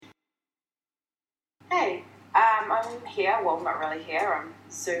I'm here, well, not really here, I'm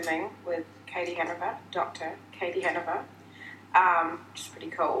Zooming with Katie Hanover, Dr. Katie Hanover, which is pretty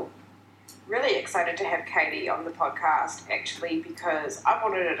cool. Really excited to have Katie on the podcast, actually, because I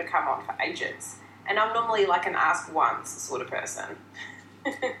wanted her to come on for ages. And I'm normally like an ask once sort of person.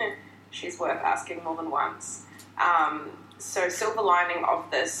 She's worth asking more than once. So silver lining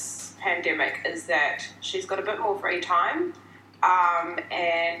of this pandemic is that she's got a bit more free time,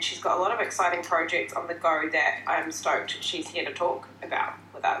 and she's got a lot of exciting projects on the go that I'm stoked she's here to talk about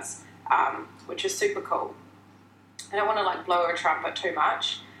with us, which is super cool. I don't want to like blow her trumpet too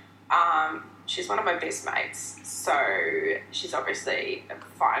much. She's one of my best mates, so she's obviously a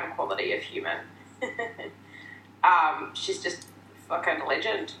fine quality of human. She's just fucking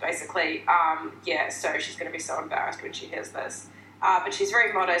legend, basically. So she's going to be so embarrassed when she hears this. But she's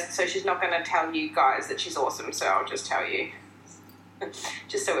very modest, so she's not going to tell you guys that she's awesome, so I'll just tell you.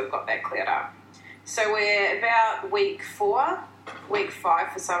 Just so we've got that cleared up. So we're about week 5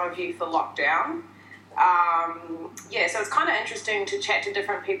 for some of you for lockdown. So it's kind of interesting to chat to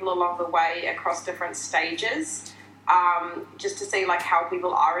different people along the way across different stages, just to see like how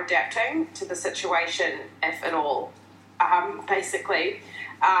people are adapting to the situation, if at all. Basically,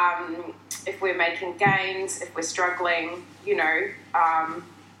 if we're making gains, if we're struggling,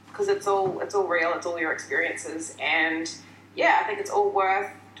 because it's all real, it's all your experiences, and I think it's all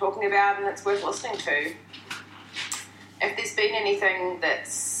worth talking about and it's worth listening to. If there's been anything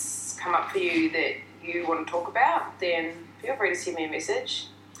that's come up for you that you want to talk about, then feel free to send me a message,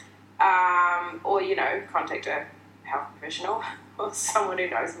 or contact a health professional or someone who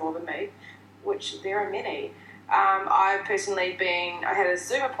knows more than me, which there are many. I had a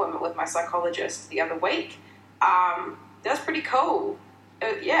Zoom appointment with my psychologist the other week. That was pretty cool.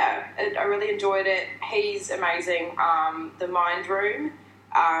 I really enjoyed it. He's amazing. The Mind Room,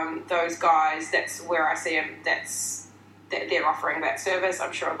 those guys, that's where I see him. They're offering that service.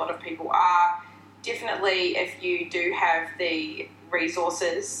 I'm sure a lot of people are. Definitely, if you do have the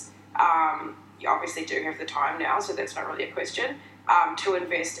resources, you obviously do have the time now, so that's not really a question, to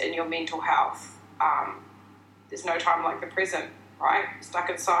invest in your mental health. There's no time like the present, right? Stuck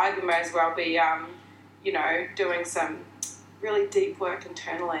inside, we may as well be, doing some really deep work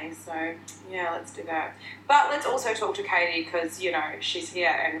internally. So, let's do that. But let's also talk to Katie because, she's here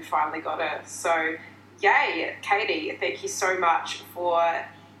and finally got her. So, yay, Katie, thank you so much for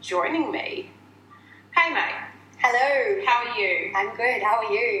joining me. Hey, mate. Hello. How are you? I'm good. How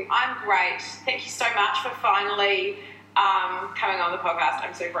are you? I'm great. Thank you so much for finally coming on the podcast.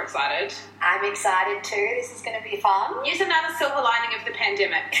 I'm super excited. I'm excited too. This is going to be fun. Here's another silver lining of the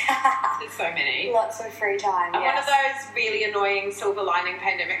pandemic. There's so many. Lots of free time. I'm one of those really annoying silver lining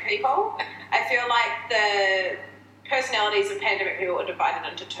pandemic people. I feel like the personalities of pandemic people are divided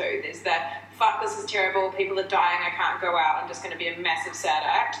into two. There's the, fuck, this is terrible, people are dying, I can't go out, I'm just going to be a massive sad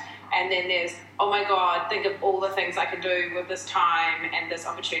act. And then there's, oh my God, think of all the things I can do with this time and this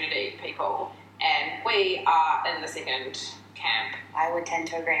opportunity, people. And we are in the second camp. I would tend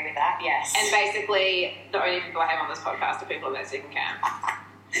to agree with that, yes. And basically, the only people I have on this podcast are people in that second camp.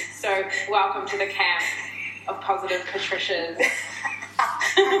 So, welcome to the camp of positive Patricias.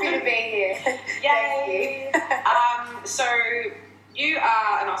 Happy to be here. Yay! So, you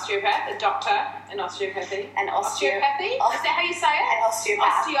are an osteopath, a doctor in osteopathy. Osteopathy? Is that how you say it? An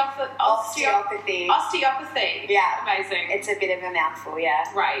osteopath. Osteopathy. Osteopathy. Yeah. Amazing. It's a bit of a mouthful,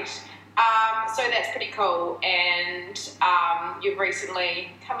 yeah. Right. So that's pretty cool. And you've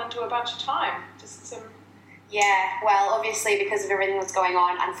recently come into a bunch of time. Just some... Yeah, well, obviously because of everything that's going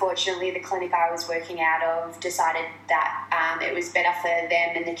on, unfortunately the clinic I was working out of decided that it was better for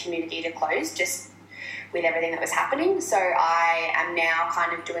them and the community to close, just with everything that was happening. So I am now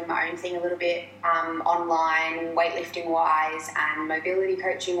kind of doing my own thing a little bit online, weightlifting-wise and mobility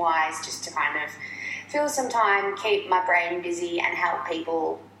coaching-wise, just to kind of fill some time, keep my brain busy and help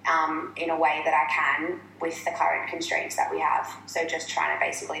people in a way that I can with the current constraints that we have. So just trying to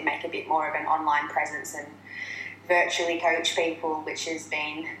basically make a bit more of an online presence and virtually coach people, which has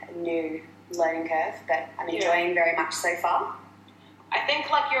been a new learning curve, but I'm enjoying very much so far. I think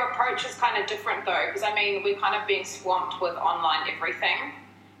like your approach is kind of different though, because I mean we're kind of being swamped with online everything.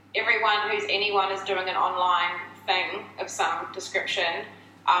 Anyone is doing an online thing of some description.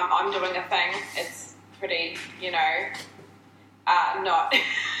 I'm doing a thing. It's pretty, not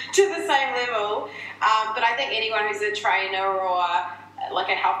to the same level. But I think anyone who's a trainer or like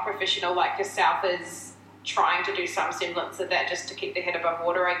a health professional like yourself is trying to do some semblance of that just to keep their head above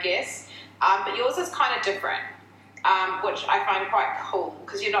water, I guess. But yours is kind of different. Which I find quite cool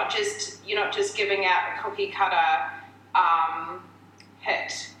because you're not just giving out a cookie cutter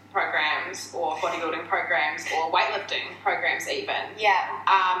HIIT program. programs or bodybuilding programs or weightlifting programs even.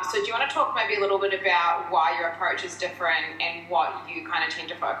 Yeah. So do you want to talk maybe a little bit about why your approach is different and what you kind of tend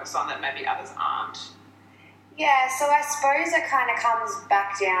to focus on that maybe others aren't? Yeah, so I suppose it kind of comes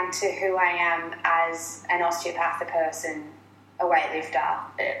back down to who I am as an osteopath, a person, a weightlifter,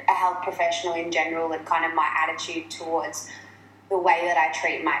 a health professional in general, and kind of my attitude towards the way that I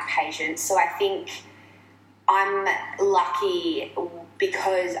treat my patients. So I think I'm lucky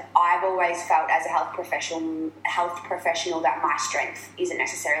because I've always felt as a health professional that my strength isn't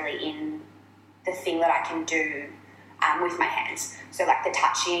necessarily in the thing that I can do with my hands. So like the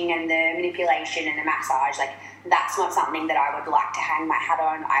touching and the manipulation and the massage, like that's not something that I would like to hang my hat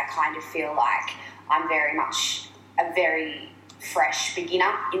on. I kind of feel like I'm very much a very fresh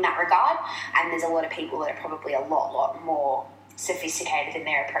beginner in that regard, and there's a lot of people that are probably a lot more sophisticated in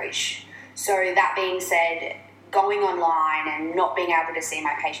their approach. So that being said, going online and not being able to see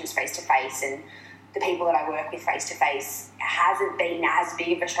my patients face to face and the people that I work with face to face hasn't been as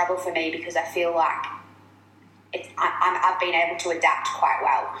big of a struggle for me, because I feel like I've been able to adapt quite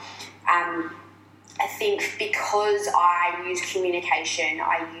well. I think because I use communication,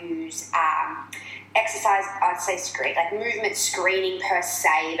 I use exercise, I'd say like movement screening per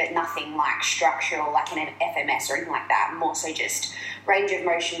se, but nothing like structural, like in an FMS or anything like that. More so just range of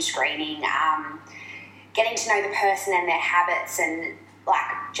motion screening, getting to know the person and their habits, and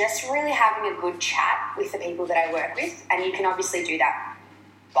like just really having a good chat with the people that I work with. And you can obviously do that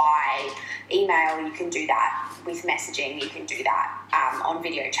by email, you can do that with messaging, you can do that on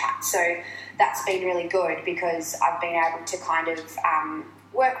video chat. So that's been really good because I've been able to kind of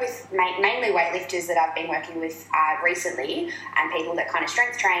work with mainly weightlifters that I've been working with recently, and people that kind of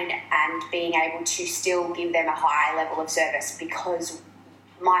strength train, and being able to still give them a high level of service because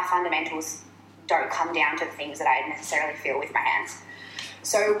my fundamentals don't come down to the things that I necessarily feel with my hands.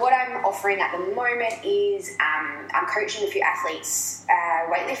 So what I'm offering at the moment is I'm coaching a few athletes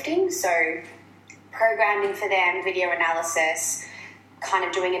weightlifting, so programming for them, video analysis, kind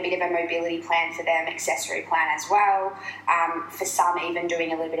of doing a bit of a mobility plan for them, accessory plan as well. For some, even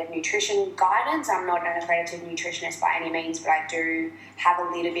doing a little bit of nutrition guidance. I'm not an accredited nutritionist by any means, but I do have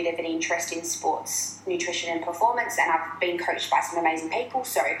a little bit of an interest in sports nutrition and performance, and I've been coached by some amazing people,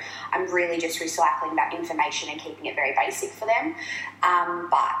 so I'm really just recycling that information and keeping it very basic for them.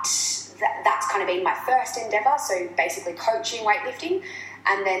 But that's kind of been my first endeavour, so basically coaching weightlifting.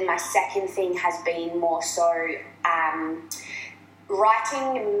 And then my second thing has been more so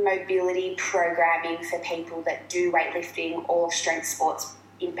writing mobility programming for people that do weightlifting or strength sports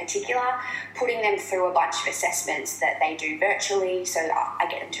in particular, putting them through a bunch of assessments that they do virtually. So I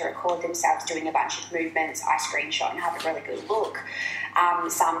get them to record themselves doing a bunch of movements. I screenshot and have a really good look.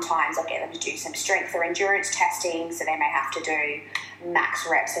 Sometimes I'll get them to do some strength or endurance testing, so they may have to do max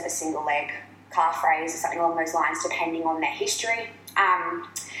reps of a single leg calf raise or something along those lines, depending on their history.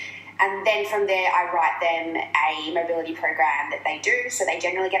 And then from there, I write them a mobility program that they do. So they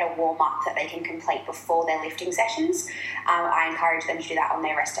generally get a warm-up that they can complete before their lifting sessions. I encourage them to do that on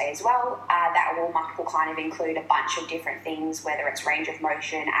their rest day as well. That warm-up will kind of include a bunch of different things, whether it's range of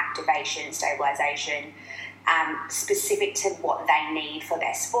motion, activation, stabilization, specific to what they need for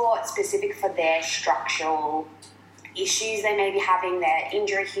their sport, specific for their structural issues they may be having, their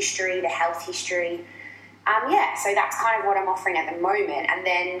injury history, their health history. So that's kind of what I'm offering at the moment. And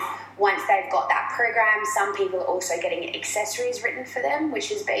then once they've got that program, some people are also getting accessories written for them, which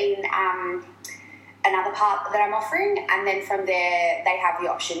has been another part that I'm offering. And then from there, they have the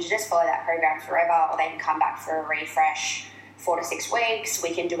option to just follow that program forever, or they can come back for a refresh 4 to 6 weeks.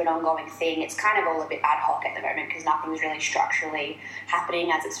 We can do an ongoing thing. It's kind of all a bit ad hoc at the moment because nothing's really structurally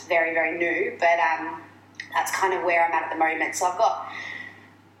happening, as it's very, very new. But that's kind of where I'm at the moment. So I've got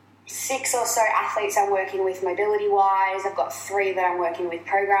 6 or so athletes I'm working with mobility-wise. I've got 3 that I'm working with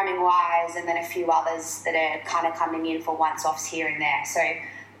programming-wise, and then a few others that are kind of coming in for once-offs here and there. So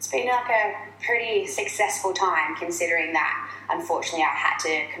it's been like a pretty successful time, considering that, unfortunately, I had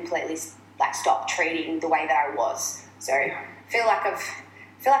to completely stop treating the way that I was. So I feel like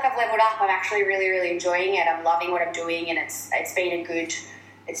I've leveled up. I'm actually really, really enjoying it. I'm loving what I'm doing, and it's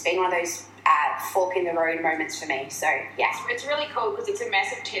been one of those fork in the road moments for me. So yeah, it's really cool because it's a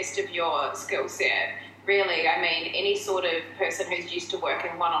massive test of your skill set. Really, I mean, any sort of person who's used to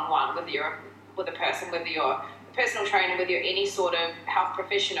working one-on-one, whether you're a personal trainer, whether you're any sort of health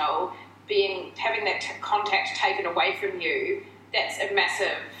professional, having that contact taken away from you, that's a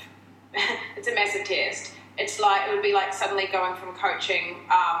massive. It's a massive test. It would be like suddenly going from coaching,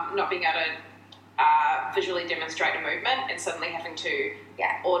 not being able to visually demonstrate a movement, and suddenly having to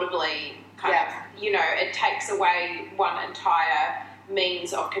audibly it takes away one entire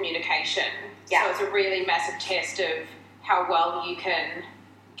means of communication. Yeah. So it's a really massive test of how well you can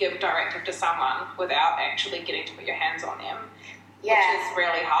give directive to someone without actually getting to put your hands on them. Yeah. Which is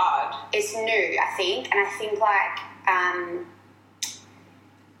really hard. It's new, I think, and I think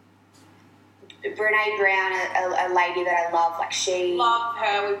Brene Brown, a lady that I love, like she... Love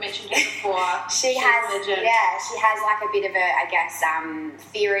her, we've mentioned her before. she has like a bit of a, I guess,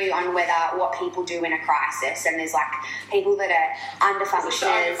 theory on what people do in a crisis, and there's like people that are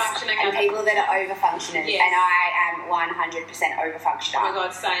underfunctioners and people that are overfunctioners, yes. and I am 100% overfunctioner. Oh my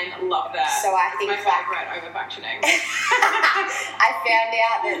God, same, love that. So I think my favourite overfunctioning. I found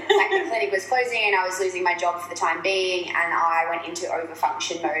out that like the clinic was closing and I was losing my job for the time being, and I went into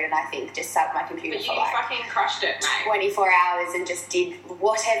overfunction mode, and I think just sat my computer but for you like fucking crushed it, mate. 24 hours and just did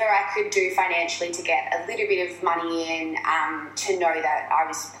whatever I could do financially to get a little bit of money in, to know that I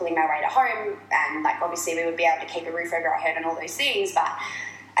was pulling my way to home, and like obviously we would be able to keep a roof over our head and all those things. But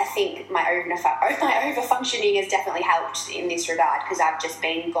I think my overfunctioning has definitely helped in this regard, because I've just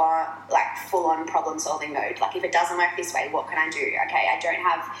been gone like full on problem solving mode. Like if it doesn't work this way, what can I do? Okay, I don't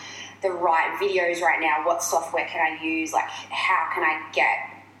have the right videos right now. What software can I use? Like how can I get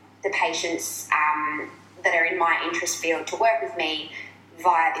the patients that are in my interest field to work with me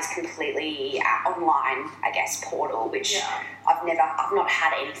via this completely online, I guess, portal, which I've not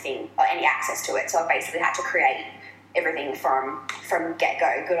had anything or any access to it. So I've basically had to create everything from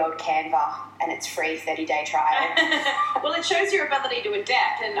get-go, good old Canva, and it's free 30-day trial. Well, it shows your ability to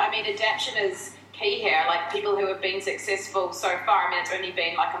adapt, and I mean, adaptation is key here. Like people who have been successful so far, I mean, it's only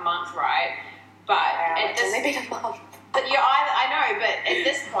been like a month, right? But it's only been a month. But you're either, I know, but at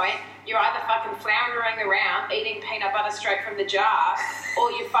this point, you're either fucking floundering around, eating peanut butter straight from the jar, or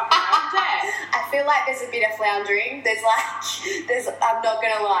you're fucking owned it. I feel like there's a bit of floundering. I'm not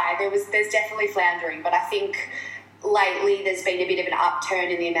going to lie, there's definitely floundering, but I think lately there's been a bit of an upturn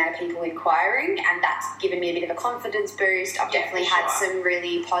in the amount of people inquiring, and that's given me a bit of a confidence boost. I've definitely had some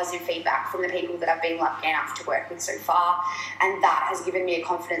really positive feedback from the people that I've been lucky enough to work with so far, and that has given me a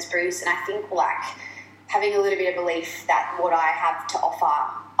confidence boost. And I think like having a little bit of belief that what I have to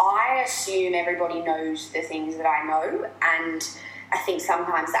offer, I assume everybody knows the things that I know, and I think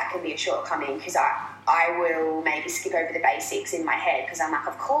sometimes that can be a shortcoming, because I will maybe skip over the basics in my head, because I'm like,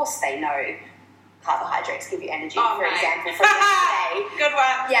 of course they know carbohydrates give you energy, for example, from yesterday. Good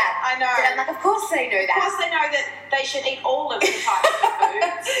one. Yeah, I know. But I'm like, of course they know that. Of course they know that they should eat all of the types of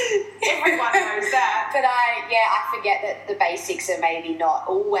foods. Everyone knows that. But I forget that the basics are maybe not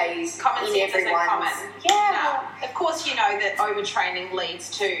always common in sense isn't common. Yeah. No. Of course you know that overtraining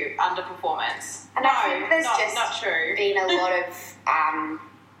leads to underperformance. And I think there's not true. Been a lot of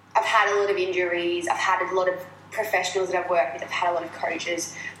I've had a lot of injuries, I've had a lot of professionals that I've worked with, I've had a lot of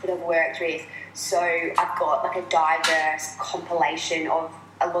coaches that I've worked with, so I've got like a diverse compilation of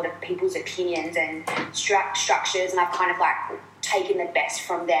a lot of people's opinions and structures, and I've kind of like taken the best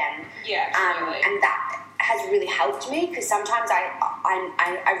from them. Yeah, absolutely. And that has really helped me, because sometimes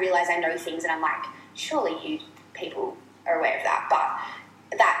I realise I know things and I'm like, surely you people are aware of that,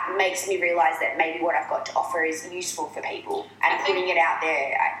 but that makes me realise that maybe what I've got to offer is useful for people, and putting it out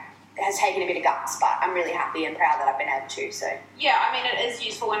there has taken a bit of guts, but I'm really happy and proud that I've been able to. So yeah, I mean, it is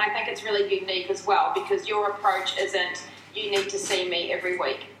useful, and I think it's really unique as well, because your approach isn't you need to see me every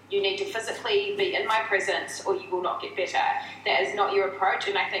week. You need to physically be in my presence or you will not get better. That is not your approach,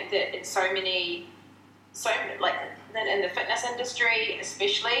 and I think that in that in the fitness industry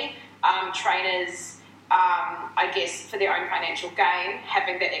especially, trainers, I guess for their own financial gain,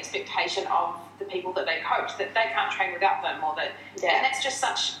 having that expectation of the people that they coach that they can't train without them, or that, and that's just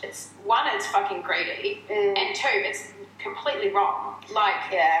it's fucking greedy, and two, it's completely wrong.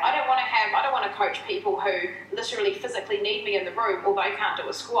 Like, I don't want to coach people who literally physically need me in the room or they can't do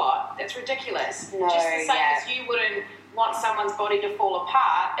a squat. That's ridiculous. No, just the same as you wouldn't want someone's body to fall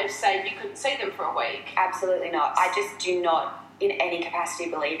apart if, say, you couldn't see them for a week. Absolutely not. I just do not in any capacity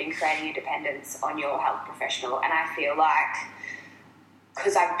believe in creating a dependence on your health professional, and I feel like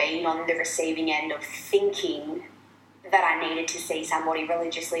because I've been on the receiving end of thinking that I needed to see somebody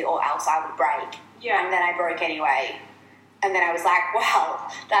religiously or else I would break, and then I broke anyway, and then I was like, well,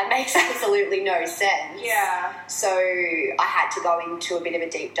 that makes absolutely no sense. So I had to go into a bit of a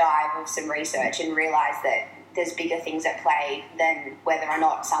deep dive of some research and realise that there's bigger things at play than whether or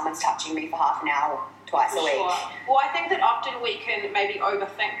not someone's touching me for half an hour twice a week. Well, I think that often we can maybe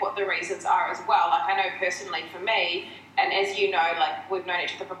overthink what the reasons are as well. Like, I know personally for me, and as you know, like, we've known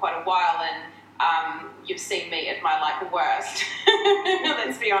each other for quite a while, and you've seen me at my, like, worst.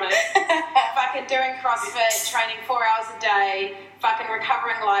 Let's be honest. Fucking doing CrossFit, training 4 hours a day, fucking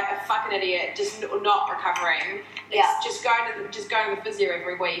recovering like a fucking idiot, just not recovering. It's just going to the physio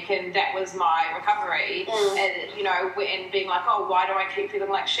every week, and that was my recovery. And you know, and being like, oh, why do I keep feeling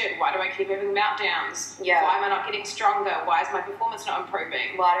like shit? Why do I keep having meltdowns? Yeah. Why am I not getting stronger? Why is my performance not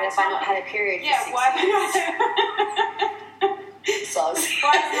improving? Why have I not had a period? Yeah. For 6 why have I not? Soz.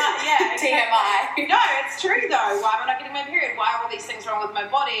 Why is not? Yeah. TMI. No, it's true though. Why am I not getting my period? Why are all these things wrong with my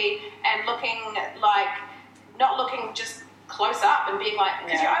body? And looking like, not looking just close up and being like,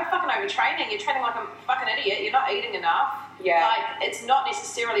 because you're fucking overtraining, you're training like a fucking idiot, you're not eating enough. Yeah. Like, it's not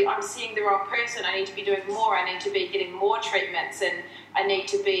necessarily I'm seeing the wrong person, I need to be doing more, I need to be getting more treatments, and I need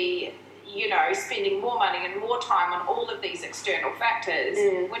to be, you know, spending more money and more time on all of these external factors,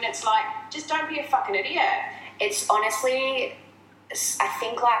 when it's like, just don't be a fucking idiot. It's honestly, I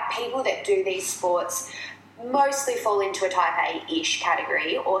think like people that do these sports mostly fall into a type A-ish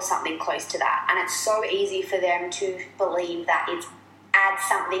category or something close to that, and it's so easy for them to believe that it's add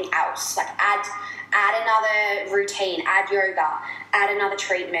something else, like add another routine, add yoga, add another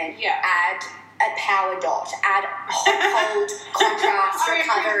treatment, add a power dot, add hot cold contrast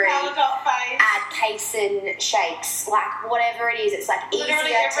recovery, add casein shakes, like whatever it is, it's like literally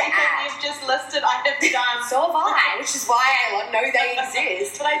easier to everything add. you've just listed I have done. So have I, which is why I know they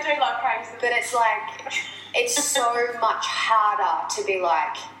exist. But I do love casein. But it's like, it's so much harder to be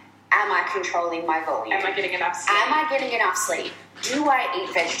like, am I controlling my volume? Am I getting enough sleep? Am I getting enough sleep? Do I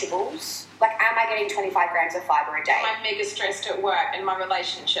eat vegetables? Like, am I getting 25 grams of fibre a day? Am I mega stressed at work, in my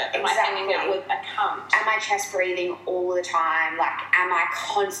relationship? Am I hanging out with a cunt? Am I chest breathing all the time? Like, am I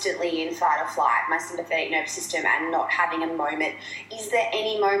constantly in fight or flight, my sympathetic nervous system, and not having a moment? Is there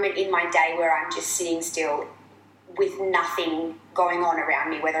any moment in my day where I'm just sitting still with nothing going on around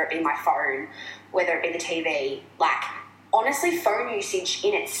me, whether it be my phone, whether it be the TV? Like, honestly, phone usage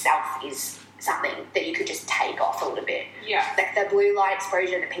in itself is something that you could just take off a little bit. Yeah. Like the blue light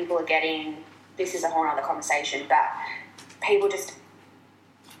exposure that people are getting, this is a whole other conversation, but people just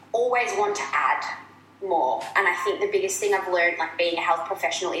always want to add more. And I think the biggest thing I've learned, like being a health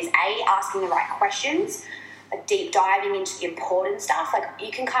professional, is asking the right questions, like deep diving into the important stuff. Like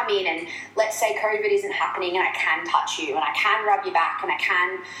you can come in and let's say COVID isn't happening and I can touch you and I can rub your back and I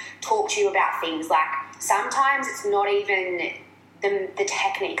can talk to you about things. Like sometimes it's not even the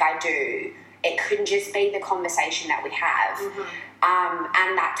technique I do. It could just be the conversation that we have,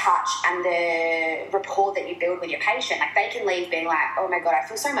 and that touch and the rapport that you build with your patient. Like they can leave being like, oh my God, I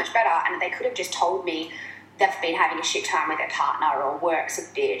feel so much better. And they could have just told me they've been having a shit time with their partner or work's a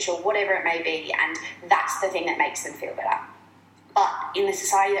bitch or whatever it may be. And that's the thing that makes them feel better. But in the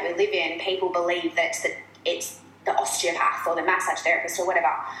society that we live in, people believe that it's the osteopath or the massage therapist or whatever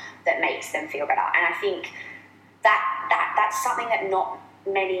that makes them feel better. And I think that's something that not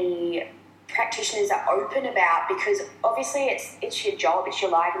many practitioners are open about, because obviously it's your job, it's your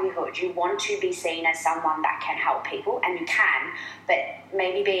livelihood. You want to be seen as someone that can help people, and you can, but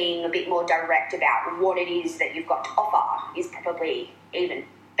maybe being a bit more direct about what it is that you've got to offer is probably even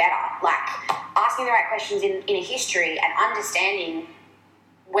better. Like asking the right questions in a history and understanding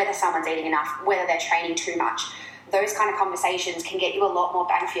whether someone's eating enough, whether they're training too much. Those kind of conversations can get you a lot more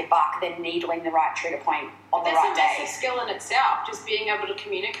bang for your buck than needling the right trigger point on the right day. That's a massive skill in itself, just being able to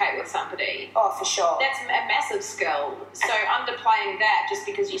communicate with somebody. Oh, for sure. That's a massive skill. So underplaying that just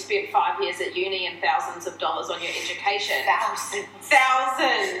because you spent 5 years at uni and thousands of dollars on your education.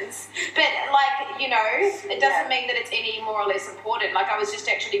 Thousands. But, like, you know, it doesn't mean that it's any more or less important. Like, I was just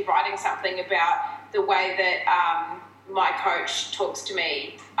actually writing something about the way that my coach talks to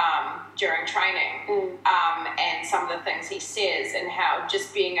me during training and some of the things he says, and how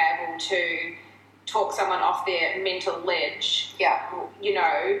just being able to talk someone off their mental ledge, you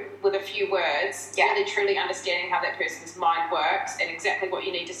know, with a few words, really truly understanding how that person's mind works and exactly what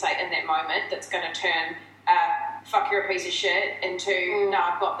you need to say in that moment that's going to turn fuck, you're a piece of shit into no,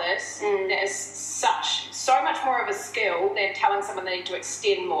 I've got this. That is so much more of a skill than telling someone they need to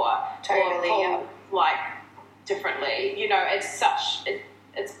extend more Totally, or pull, like, differently. You know, it's better.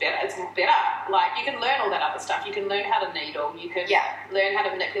 It's better. Like, you can learn all that other stuff. You can learn how to needle. You can learn how to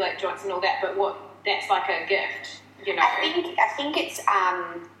manipulate joints and all that. But that's like a gift, you know. I think it's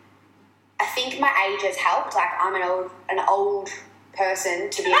I think my age has helped. Like, I'm an old person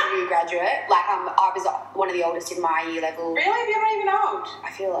to be a new graduate. Like, I was one of the oldest in my year level. Really? You're not even old?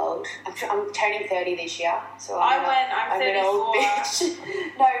 I feel old. I'm turning 30 this year, so I'm 34. an old bitch.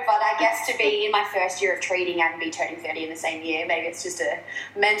 No, but I guess to be in my first year of treating and be turning 30 in the same year, maybe it's just a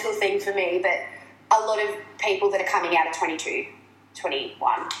mental thing for me, but a lot of people that are coming out of 22,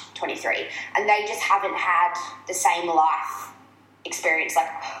 21, 23, and they just haven't had the same life experience. Like,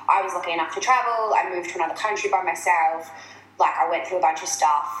 I was lucky enough to travel. I moved to another country by myself. I went through a bunch of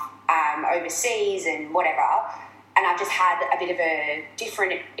stuff overseas and whatever, and I've just had a bit of a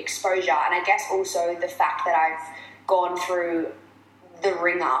different exposure. And I guess also the fact that I've gone through the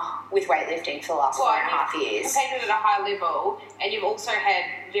ringer with weightlifting for the last 4.5 years. You've competed at a high level, and you've also had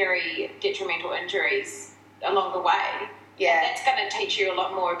very detrimental injuries along the way. Yeah. And that's going to teach you a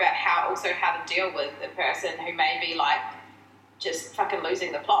lot more about how to deal with a person who may be like just fucking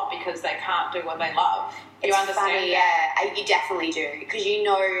losing the plot because they can't do what they love. You understand? Funny, yeah, you definitely do, because you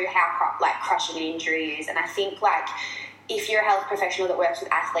know how crushing an injury is. And I think if you're a health professional that works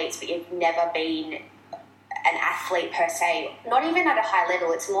with athletes but you've never been an athlete per se, not even at a high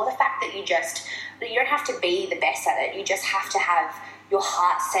level, it's more the fact that you don't have to be the best at it. You just have to have your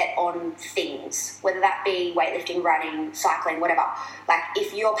heart set on things, whether that be weightlifting, running, cycling, whatever.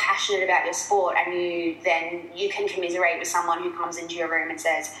 If you're passionate about your sport and you can commiserate with someone who comes into your room and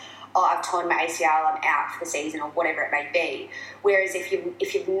says, oh, I've torn my ACL, I'm out for the season, or whatever it may be. Whereas if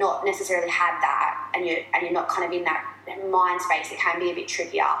you've not necessarily had that and you're not kind of in that mind space, it can be a bit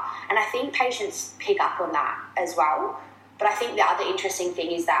trickier. And I think patients pick up on that as well. But I think the other interesting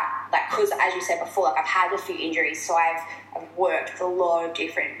thing is that, because as you said before, I've had a few injuries, so I've worked with a lot of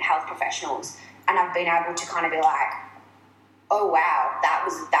different health professionals, and I've been able to kind of be like, oh wow, that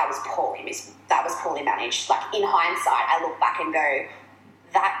was poorly managed. In hindsight, I look back and go,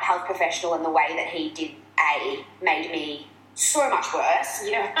 that health professional and the way that he did made me so much worse.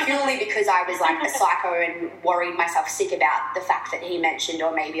 Yeah. Purely because I was a psycho and worried myself sick about the fact that he mentioned,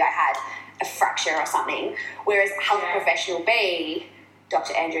 or maybe I had a fracture or something. Whereas health professional B,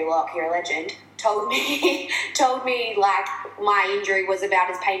 Dr. Andrew Locke, you're a legend, told me my injury was about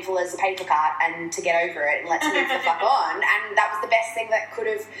as painful as a paper cut, and to get over it and let's move the fuck on. And that was the best thing that could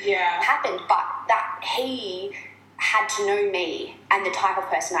have happened. But that he had to know me and the type of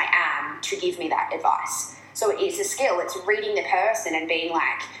person I am to give me that advice. So it's a skill. It's reading the person and being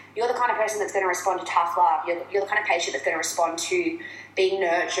like, you're the kind of person that's going to respond to tough love. You're the kind of patient that's going to respond to being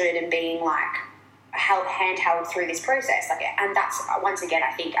nurtured and being handheld through this process. And that's, once again,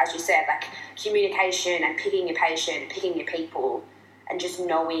 I think, as you said, communication and picking your patient, picking your people, and just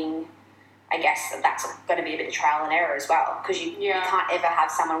knowing, I guess, that's going to be a bit of trial and error as well, because you can't ever have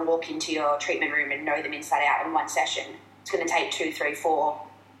someone walk into your treatment room and know them inside out in one session. It's going to take 2, 3, 4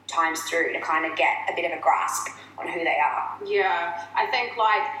 times through to kind of get a bit of a grasp on who they are. Yeah, I think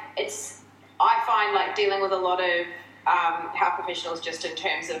I find dealing with a lot of health professionals, just in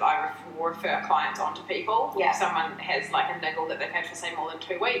terms of I refer clients onto people. Yeah. If someone has a niggle that they've had for say more than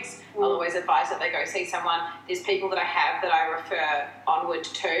 2 weeks, I'll always advise that they go see someone. There's people that I have that I refer onward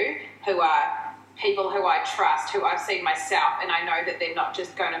to who are people who I trust, who I've seen myself, and I know that they're not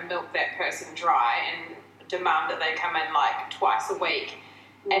just going to milk that person dry and demand that they come in twice a week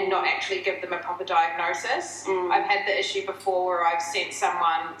and not actually give them a proper diagnosis. I've had the issue before where I've sent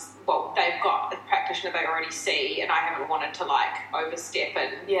someone, they've got a practitioner they already see, and I haven't wanted to overstep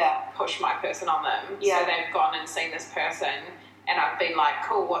and push my person on them. Yeah. So they've gone and seen this person, and I've been like,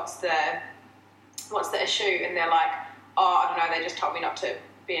 cool, what's the issue? And they're like, oh, I don't know, they just told me not to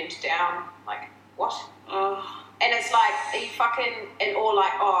bend down. What? And it's are you fucking, and or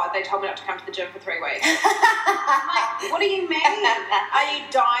oh, they told me not to come to the gym for 3 weeks. I'm what do you mean? Are you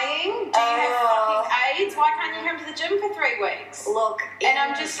dying? Do you have fucking AIDS? Why can't you come to the gym for 3 weeks? Look. And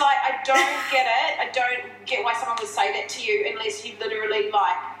I'm just I don't get it. I don't get why someone would say that to you unless you literally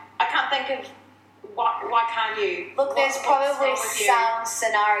I can't think of why can't you? Look, there's probably some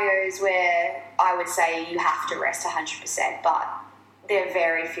scenarios where I would say you have to rest 100%, but they're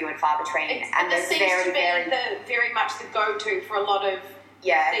very few and far between. And this seems to be very much the go-to for a lot of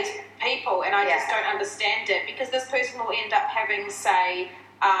these people, and I just don't understand it, because this person will end up having, say,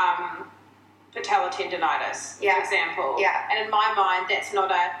 patellar tendonitis, for example. Yeah. And in my mind, that's not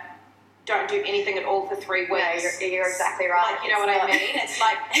don't do anything at all for 3 weeks. No, you're exactly right. You know what I mean? It's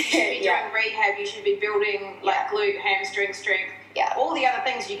you should be doing rehab, you should be building glute, hamstring strength, all the other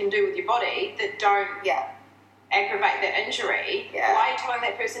things you can do with your body that don't aggravate the injury. Why are you telling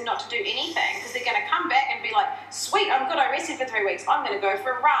that person not to do anything? Because they're going to come back and be like, sweet, I'm good, I rested for 3 weeks, I'm going to go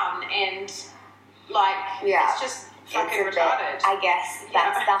for a run, and it's just fucking retarded. I guess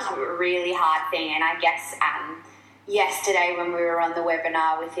that's a really hard thing. And I guess yesterday when we were on the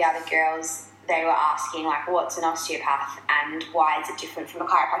webinar with the other girls, they were asking what's an osteopath and why is it different from a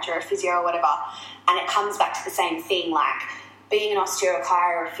chiropractor or a physio or whatever, and it comes back to the same thing. Being an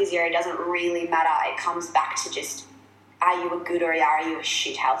osteo-chiro or a physio doesn't really matter. It comes back to just, are you a good or are you a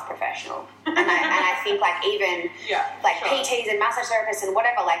shit health professional? And I think even PTs and massage therapists and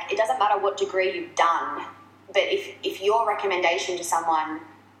whatever, it doesn't matter what degree you've done, but if your recommendation to someone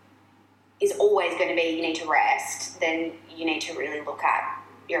is always going to be you need to rest, then you need to really look at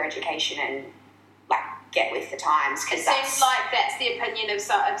your education and like get with the times. It seems like that's the opinion of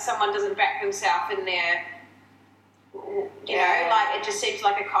if someone doesn't back themselves in their, you know, like it just seems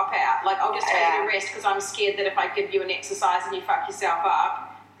like a cop out. Like I'll just take you to rest because I'm scared that if I give you an exercise and you fuck yourself up,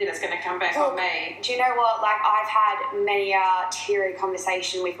 then it's going to come back on me. Do you know what? Like I've had many teary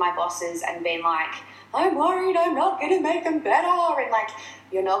conversation with my bosses and been like, I'm worried I'm not going to make them better, and like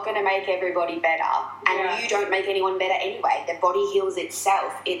you're not going to make everybody better, and you don't make anyone better anyway. The body heals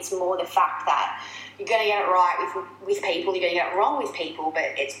itself. It's more the fact that you're going to get it right with people, you're going to get it wrong with people, but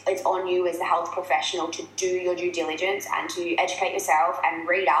it's on you as the health professional to do your due diligence and to educate yourself and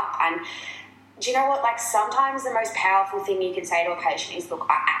read up. And do you know what? Like sometimes the most powerful thing you can say to a patient is, look,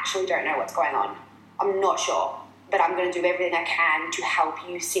 I actually don't know what's going on. I'm not sure, but I'm going to do everything I can to help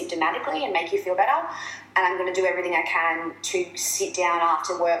you symptomatically and make you feel better. And I'm going to do everything I can to sit down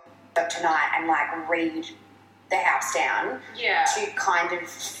after work tonight and like read the house down to kind of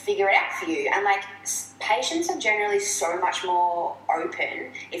figure it out for you. And like patients are generally so much more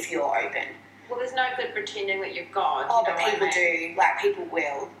open if you're open. Well, there's no good pretending that you're God. Oh, but people do. Like people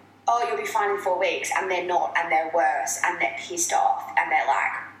will. Oh, you'll be fine in 4 weeks, and they're not, and they're worse, and they're pissed off, and they're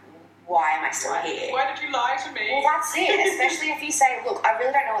like, why am I still here? Why did you lie to me? Well, that's it, especially if you say, look, I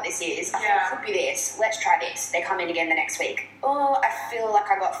really don't know what this is. I think it could be this. Let's try this. They come in again the next week. Oh, I feel like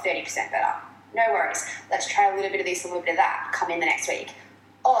I got 30% better. No worries. Let's try a little bit of this, a little bit of that. Come in the next week.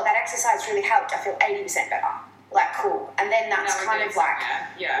 Oh, that exercise really helped. I feel 80% better. Like, cool. And then that's kind of like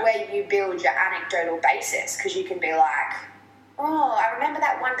where you build your anecdotal basis, because you can be like, oh, I remember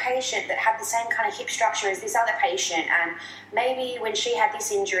that one patient that had the same kind of hip structure as this other patient, and maybe when she had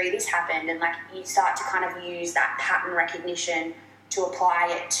this injury, this happened, and like you start to kind of use that pattern recognition to apply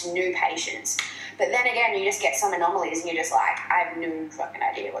it to new patients. But then again, you just get some anomalies and you're just like, I have no fucking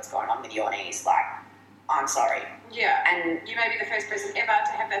idea what's going on with your knees. Like, I'm sorry. Yeah. And you may be the first person ever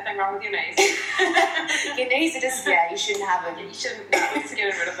to have that thing wrong with your knees. Your knees are just, you shouldn't have them. You shouldn't, just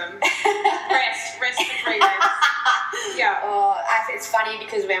get rid of them. Rest for 3 days. Yeah. Oh, it's funny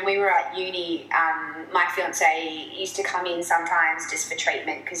because when we were at uni, my fiance used to come in sometimes just for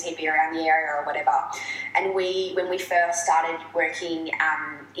treatment because he'd be around the area or whatever. And when we first started working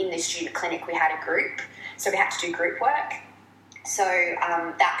in the student clinic, we had a group. So we had to do group work. So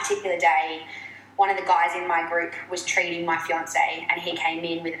that particular day, one of the guys in my group was treating my fiance, and he came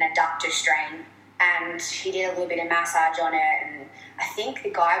in with an adductor strain, and he did a little bit of massage on it, and I think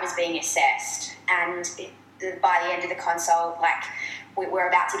the guy was being assessed, and by the end of the consult, like, we're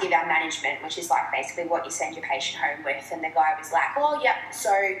about to give our management, which is like basically what you send your patient home with, and the guy was like, oh, yep,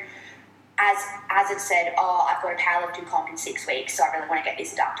 so as it said, oh, I've got a powerlifting comp in 6 weeks, so I really want to get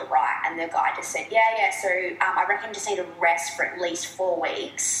this adductor right, and the guy just said, so I reckon you just need to rest for at least 4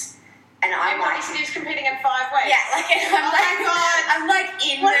 weeks. And I'm like, so he's competing in 5 weeks. Yeah, like my God. I'm like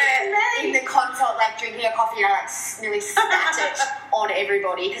in the consult, like drinking a coffee, and I like nearly spat it on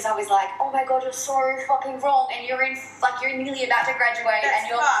everybody because I was like, oh my God, you're so fucking wrong, and you're nearly about to graduate, and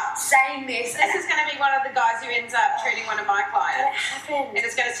you're saying this. This is going to be one of the guys who ends up treating one of my clients. What happened? And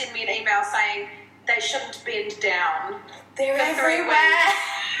it's going to send me an email saying they shouldn't bend down. They're for 3 weeks.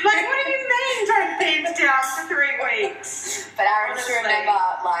 Like, what do you mean don't bend down for 3 weeks? But Aaron just remember,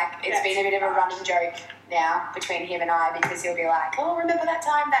 like, it's been a bit of a running joke now between him and I, because he'll be like, oh, remember that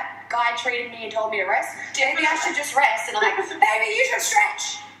time that guy treated me and told me to rest? Maybe I should just rest. And I'm like, maybe you should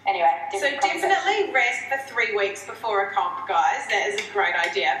stretch. Anyway, so definitely rest for 3 weeks before a comp, guys. That is a great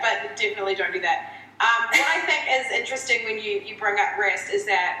idea, but definitely don't do that. What I think is interesting when you bring up rest is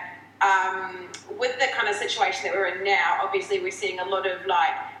that with the kind of situation that we're in now, obviously we're seeing a lot of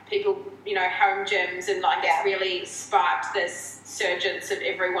like people, home gyms, and like it's really sparked this surgence of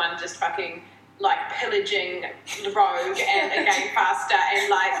everyone just fucking like pillaging the road and again faster and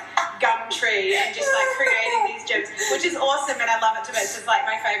like Gumtree and just like creating these gyms, which is awesome and I love it to bits. It's like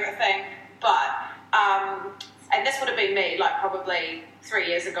my favourite thing. But and this would have been me like probably 3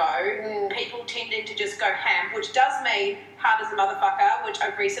 years ago, people tending to just go ham, which does mean hard as a motherfucker, which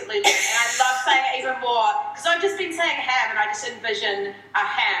I've recently learned, and I love saying it even more, because I've just been saying ham, and I just envision a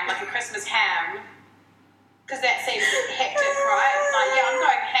ham, like a Christmas ham, because that seems hectic, right? Like, I'm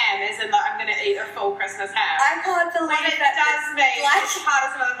going ham, as in like I'm going to eat a full Christmas ham. I can't believe that does mean like, hard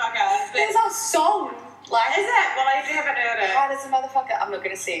as a motherfucker. There's a song. Like, is it? Well, I haven't heard it. Hard as a motherfucker. I'm not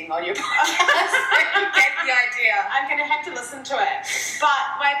going to sing on your podcast. You get the idea. I'm going to have to listen to it. But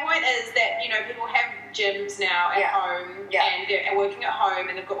my point is that, people have gyms now at home and they're working at home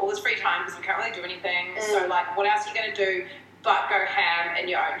and they've got all this free time because we can't really do anything. So, like, what else are you going to do but go ham in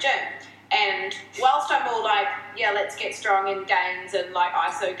your own gym? And whilst I'm all like, yeah, let's get strong in games and like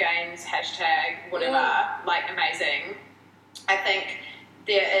ISO games, hashtag, whatever, like amazing, I think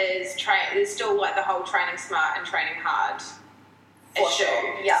there's still like the whole training smart and training hard issue.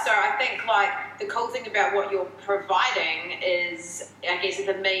 Sure. Yeah. So I think like the cool thing about what you're providing is, I guess,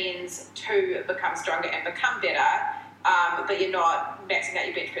 the means to become stronger and become better, but you're not maxing out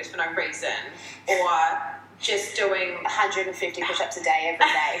your bench press for no reason, or just doing 150 push-ups a day every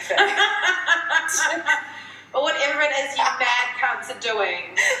day for or whatever it is you mad cunts are doing.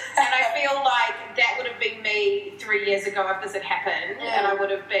 And I feel like that would have been me 3 years ago if this had happened, and I would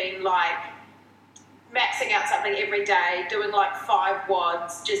have been like maxing out something every day, doing like 5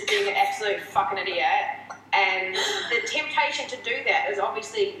 WODs, just being an absolute fucking idiot. And the temptation to do that is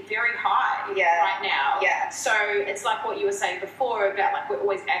obviously very high right now. Yeah. So it's like what you were saying before about like we're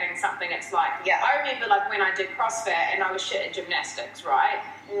always adding something. It's like, I remember like when I did CrossFit and I was shit at gymnastics, right?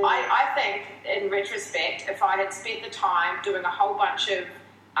 I think in retrospect, if I had spent the time doing a whole bunch of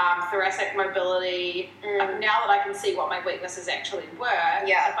thoracic mobility, now that I can see what my weaknesses actually were,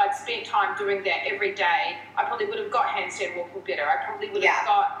 if I'd spent time doing that every day, I probably would have got handstand walking better. I probably would have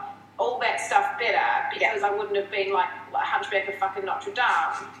got all that stuff better because I wouldn't have been like Hunchback of fucking Notre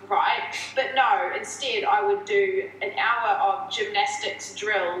Dame, right? But no, instead I would do an hour of gymnastics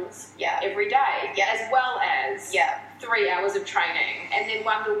drills every day, as well as 3 hours of training, and then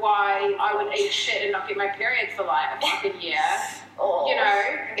wonder why I would eat shit and not get my period for like a fucking year. You know?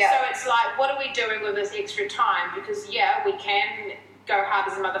 So it's like, what are we doing with this extra time? Because we can go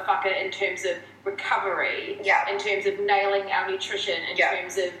hard as a motherfucker in terms of recovery, in terms of nailing our nutrition, in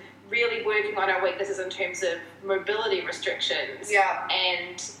terms of really working on our weaknesses in terms of mobility restrictions.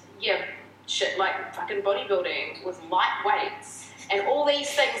 And shit like fucking bodybuilding with light weights and all these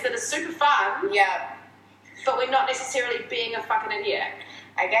things that are super fun. But we're not necessarily being a fucking idiot.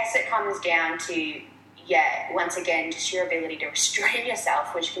 I guess it comes down to, once again, just your ability to restrain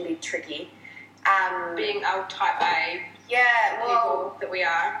yourself, which can be tricky. Being our type A people that we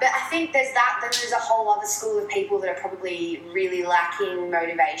are. But I think there's that, then there's a whole other school of people that are probably really lacking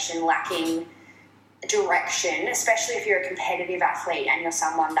motivation, lacking direction, especially if you're a competitive athlete and you're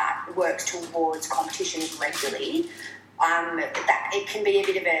someone that works towards competitions regularly. That it can be a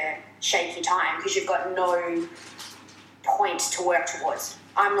bit of a shaky time because you've got no point to work towards.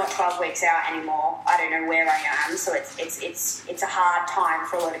 I'm not 12 weeks out anymore. I don't know where I am, so it's a hard time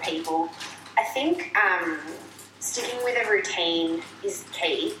for a lot of people. I think sticking with a routine is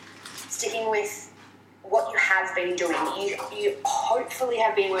key. Sticking with what you have been doing. You hopefully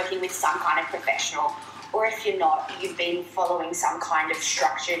have been working with some kind of professional, or if you're not, you've been following some kind of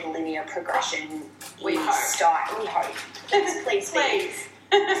structured linear progression. We hope. We hope. Please.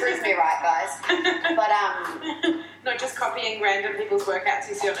 Prove me right, guys. But not just copying random people's workouts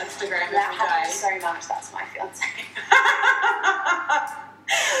you see on Instagram every day. That happens so much. That's my fiance.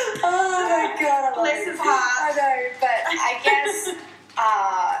 Oh my god, bless his heart. I know, but I guess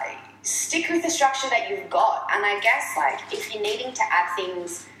stick with the structure that you've got. And I guess like if you're needing to add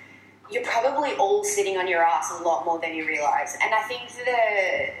things, you're probably all sitting on your ass a lot more than you realise. And I think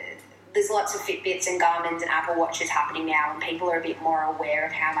there's lots of Fitbits and Garmins and Apple Watches happening now, and people are a bit more aware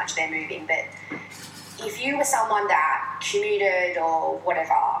of how much they're moving. But if you were someone that commuted or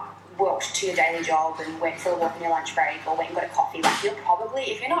whatever, walked to your daily job and went for a walk in your lunch break or went and got a coffee, like you're probably,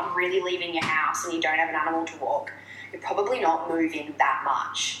 if you're not really leaving your house and you don't have an animal to walk, you're probably not moving that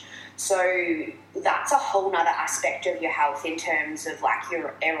much. So that's a whole nother aspect of your health in terms of like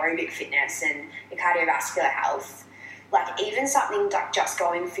your aerobic fitness and your cardiovascular health. Like even something like just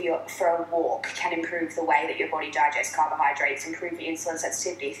going for a walk can improve the way that your body digests carbohydrates, improve your insulin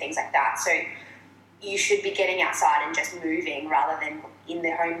sensitivity, things like that. So you should be getting outside and just moving rather than in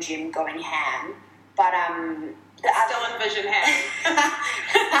the home gym going ham. But still envision ham.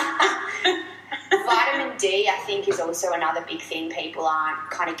 Vitamin D, I think, is also another big thing. People aren't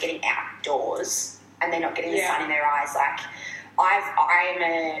kind of getting outdoors and they're not getting the sun in their eyes. Like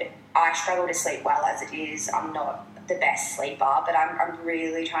I struggle to sleep well as it is. I'm not the best sleeper, but I'm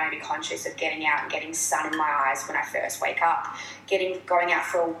really trying to be conscious of getting out and getting sun in my eyes when I first wake up, going out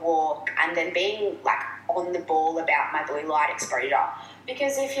for a walk, and then being like on the ball about my blue light exposure.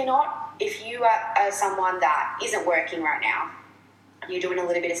 Because if you are someone that isn't working right now, you're doing a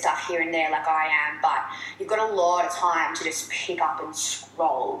little bit of stuff here and there like I am, but you've got a lot of time to just pick up and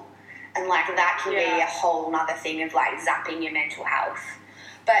scroll, and like that can be a whole nother thing of like zapping your mental health.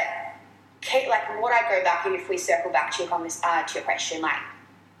 But like what I go back, and if we circle back to your question, like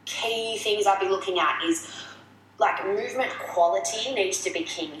key things I'd be looking at is like movement quality needs to be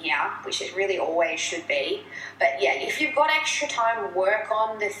king here, which it really always should be. But yeah, if you've got extra time, work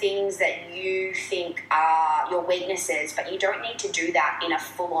on the things that you think are your weaknesses, but you don't need to do that in a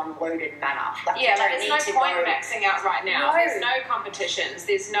full-on loaded manner. There's no point maxing out right now. No. There's no competitions.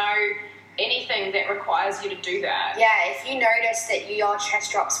 There's no anything that requires you to do that. Yeah, if you notice that your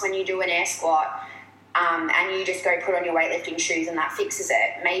chest drops when you do an air squat, and you just go put on your weightlifting shoes and that fixes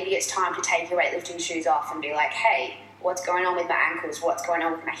it, maybe it's time to take your weightlifting shoes off and be like, hey, what's going on with my ankles? What's going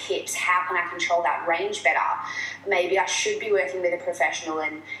on with my hips? How can I control that range better? Maybe I should be working with a professional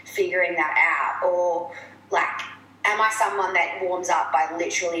and figuring that out. Or, like, am I someone that warms up by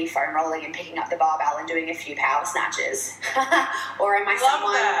literally foam rolling and picking up the barbell and doing a few power snatches? Or am I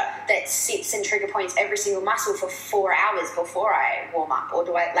someone that sits and trigger points every single muscle for 4 hours before I warm up? Or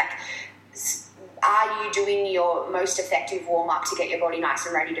do I, like... Are you doing your most effective warm-up to get your body nice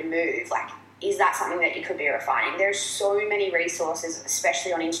and ready to move? Like, is that something that you could be refining? There's so many resources,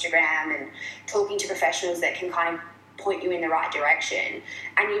 especially on Instagram and talking to professionals that can kind of point you in the right direction.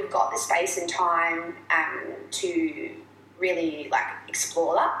 And you've got the space and time to really, like,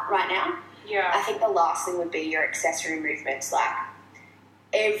 explore that right now. Yeah. I think the last thing would be your accessory movements. Like,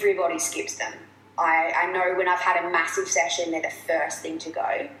 everybody skips them. I know when I've had a massive session, they're the first thing to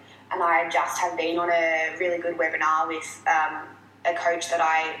go. And I just have been on a really good webinar with a coach that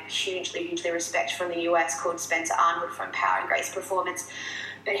I hugely respect from the US called Spencer Arnold from Power and Grace Performance.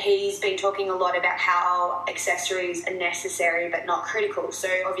 But he's been talking a lot about how accessories are necessary but not critical. So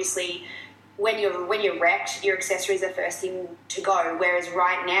obviously when you're wrecked, your accessories are first thing to go. Whereas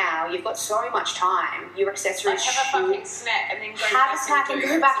right now, you've got so much time. Your accessories have a fucking snack and then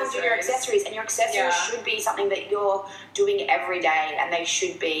go back and do your accessories. And your accessories should be something that you're doing every day, and they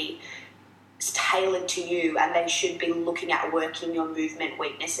should be tailored to you, and they should be looking at working your movement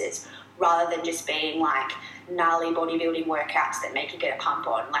weaknesses rather than just being like gnarly bodybuilding workouts that make you get a pump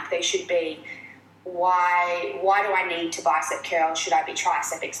on. Like, they should be, why do I need to bicep curl? Should I be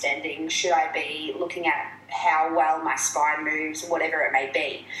tricep extending? Should I be looking at how well my spine moves? Whatever it may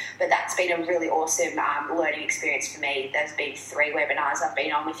be. But that's been a really awesome learning experience for me. There's been 3 webinars I've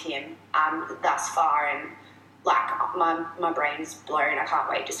been on with him thus far, and like my brain's blown. I can't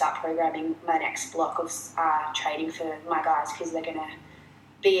wait to start programming my next block of training for my guys, because they're going to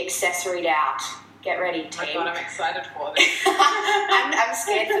be accessoried out. Get ready, team. Oh my God, I'm excited for this. I'm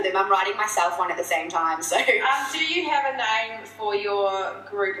scared for them. I'm writing myself one at the same time. So, do you have a name for your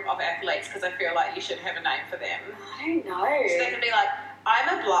group of athletes? Because I feel like you should have a name for them. I don't know. So they can be like,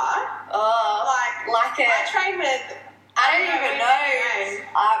 I'm a blah. Oh, like it. I train with. I don't even know.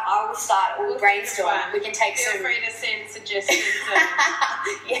 I will start. We'll brainstorm. We can take Feel some. free to send suggestions.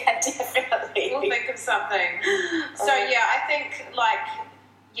 Yeah, definitely. We'll think of something. So yeah, I think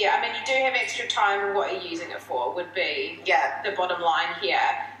yeah, I mean, you do have extra time, and what you're using it for would be the bottom line here.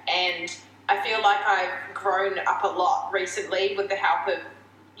 And I feel like I've grown up a lot recently with the help of,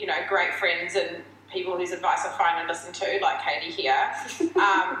 great friends and people whose advice I finally listen to, like Katie here,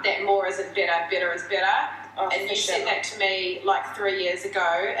 that more isn't better, better is better. Oh, and you said that to me like 3 years ago,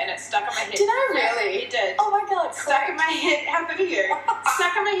 and it stuck in my head. Did I really? Yeah, you did. Oh my God, stuck in my head. How good are you?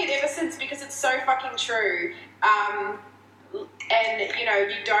 Stuck in my head ever since, because it's so fucking true. And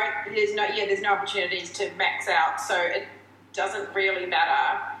there's no opportunities to max out, so it doesn't really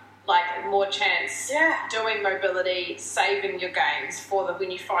matter. Like, more chance doing mobility, saving your gains for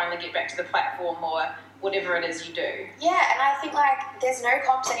when you finally get back to the platform or whatever it is you do. Yeah, and I think there's no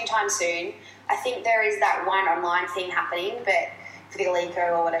comps anytime soon. I think there is that one online thing happening, but for the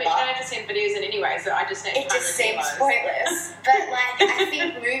Alico or whatever. But you don't have to send videos in anyway, so I just need it just seems pointless. But I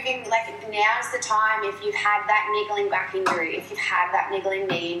think moving, now's the time. If you've had that niggling back injury, if you've had that niggling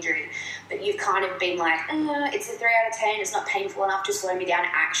knee injury, but you've kind of been like, it's a 3 out of 10, it's not painful enough to slow me down.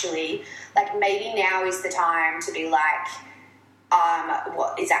 Actually, maybe now is the time to be like,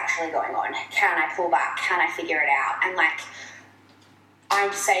 what is actually going on? Can I pull back? Can I figure it out? And I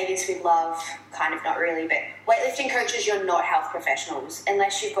say this with love, kind of not really, but weightlifting coaches, you're not health professionals.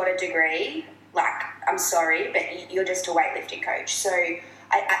 Unless you've got a degree, I'm sorry, but you're just a weightlifting coach. So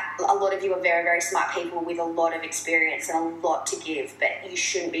a lot of you are very, very smart people with a lot of experience and a lot to give, but you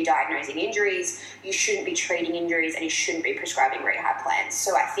shouldn't be diagnosing injuries, you shouldn't be treating injuries, and you shouldn't be prescribing rehab plans.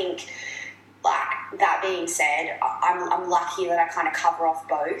 So I think, that being said, I'm lucky that I kind of cover off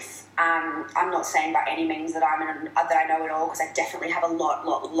both. I'm not saying by any means that that I know it all, because I definitely have a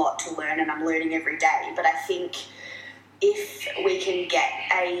lot to learn, and I'm learning every day. But I think if we can get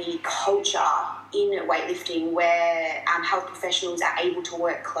a culture in weightlifting where health professionals are able to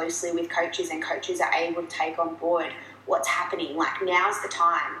work closely with coaches, and coaches are able to take on board what's happening, now's the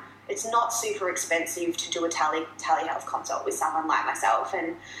time. it's not super expensive to do a telehealth consult with someone like myself,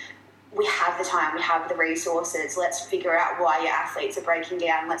 and we have the time, we have the resources. Let's figure out why your athletes are breaking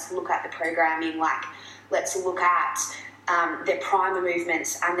down. Let's look at the programming, like let's look at their primer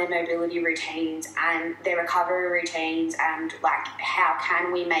movements and their mobility routines and their recovery routines, and like how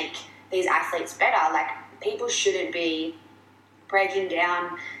can we make these athletes better. Like, people shouldn't be breaking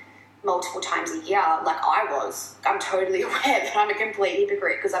down multiple times a year like I was. I'm totally aware that I'm a complete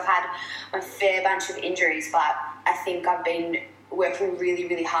hypocrite because I've had a fair bunch of injuries, but I think I've been working really,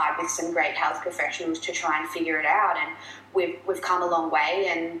 really hard with some great health professionals to try and figure it out, and we've come a long way,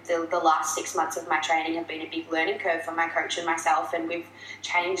 and the last 6 months of my training have been a big learning curve for my coach and myself, and we've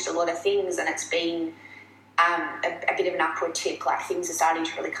changed a lot of things, and it's been a bit of an upward tick. Like, things are starting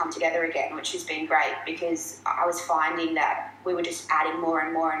to really come together again, which has been great, because I was finding that we were just adding more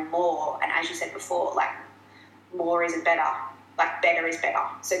and more and more, and as you said before, like, more isn't better. Like, better is better.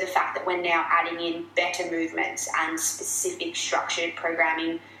 So the fact that we're now adding in better movements and specific structured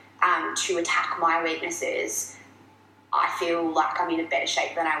programming to attack my weaknesses, I feel like I'm in a better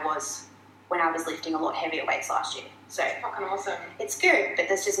shape than I was when I was lifting a lot heavier weights last year. So fucking awesome. It's good, but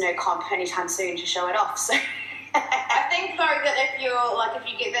there's just no comp anytime soon to show it off. So I think though that if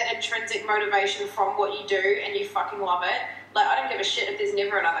you get that intrinsic motivation from what you do and you fucking love it, like, I don't give a shit if there's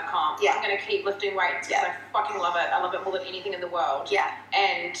never another comp. Yeah. I'm going to keep lifting weights because I fucking love it. I love it more than anything in the world. Yeah.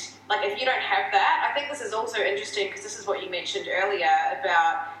 And, like, if you don't have that, I think this is also interesting because this is what you mentioned earlier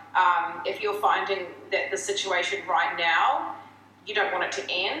about if you're finding that the situation right now, you don't want it to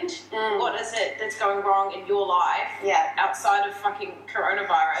end. What is it that's going wrong in your life outside of fucking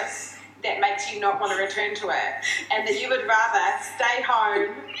coronavirus that makes you not want to return to it? And that you would rather stay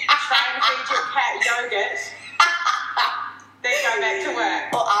home, try and feed your cat yogurt, then go back to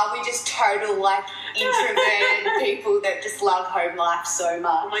work. Or are we just total, like, introverted people that just love home life so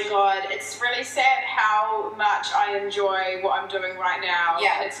much? Oh my God, it's really sad how much I enjoy what I'm doing right now.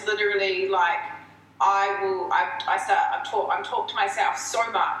 Yeah. It's literally like I'm talk to myself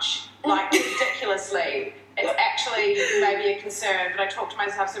so much, like, ridiculously. It's actually maybe a concern, but I talk to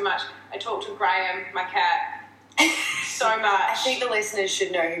myself so much. I talk to Graham, my cat, so much. I think the listeners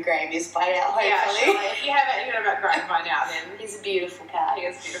should know who Graham is by now, hopefully. Yeah, surely. If you haven't, you know about Graham by now, then. He's a beautiful cat. He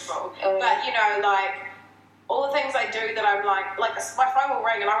is beautiful. But, you know, like, all the things I do that I'm like, my phone will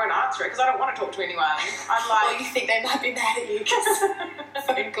ring and I won't answer it because I don't want to talk to anyone. I'm like... Well, you think they might be mad at you because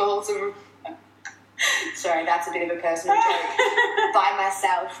phone calls are... Sorry, that's a bit of a personal joke by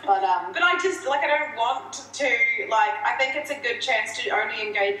myself, but I just, like, I don't want to, like, I think it's a good chance to only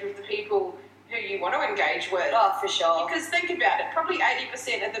engage with the people who you want to engage with. Oh, for sure. Because think about it, probably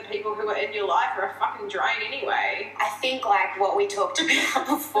 80% of the people who are in your life are a fucking drain anyway. I think, like, what we talked about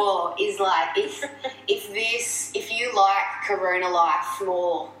before is, like, if you like Corona life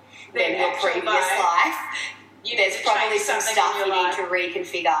more than your previous life, there's probably some stuff you need to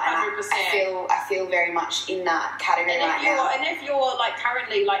reconfigure, and 100%. I feel very much in that category right now. And if you're, like,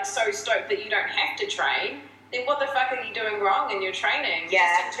 currently, like, so stoked that you don't have to train, then what the fuck are you doing wrong in your training?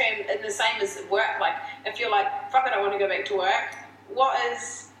 Yeah. Just in the same as work. Like, if you're like, fuck it, I want to go back to work,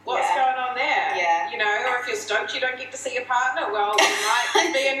 what's going on there? Yeah. You know, or if you're stoked you don't get to see your partner, well, you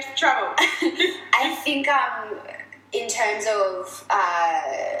might be in trouble. I think in terms of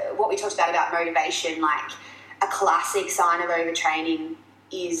what we talked about motivation, like, a classic sign of overtraining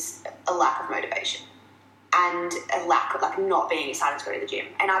is a lack of motivation and a lack of, like, not being excited to go to the gym.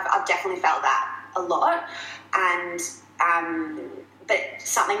 And I've definitely felt that a lot. And but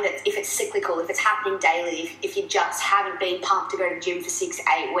something that, if it's cyclical, if it's happening daily, if you just haven't been pumped to go to the gym for 6 to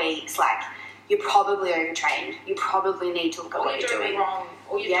 8 weeks, like, you're probably overtrained. You probably need to look at what you're doing.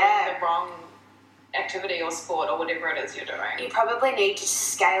 Or you're doing the wrong activity or sport or whatever it is you're doing. You probably need to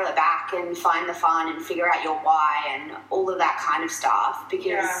scale it back and find the fun and figure out your why and all of that kind of stuff,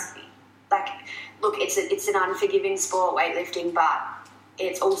 because like, look, it's an unforgiving sport, weightlifting, but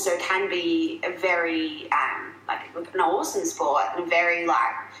it also can be a very like an awesome sport, and very,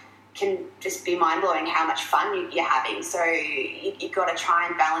 like, can just be mind-blowing how much fun you're having. So you've got to try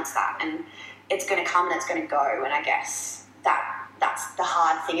and balance that, and it's going to come and it's going to go, and I guess that's the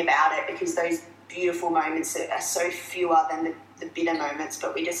hard thing about it, because those beautiful moments are so fewer than the bitter moments,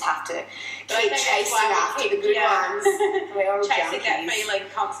 but we just have to keep chasing after the good ones. We're all chasing junkies. that feeling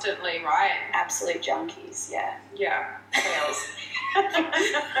constantly, right? Absolute junkies, yeah. Yeah, feels. I don't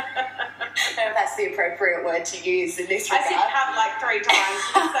know if that's the appropriate word to use in this regard. I said cunt like 3 times,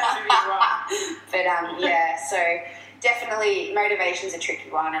 so maybe wrong. But yeah, so definitely motivation's a tricky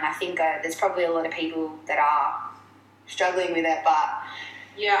one, and I think there's probably a lot of people that are struggling with it, but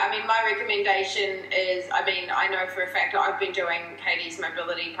Yeah, I mean, my recommendation is, I mean, I know for a fact that I've been doing Katie's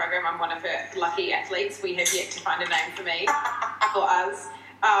mobility program. I'm one of her lucky athletes. We have yet to find a name for me, for us.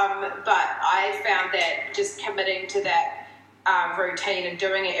 But I found that just committing to that routine and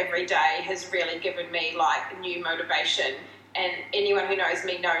doing it every day has really given me, like, new motivation. And anyone who knows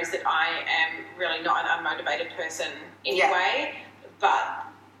me knows that I am really not an unmotivated person anyway. But,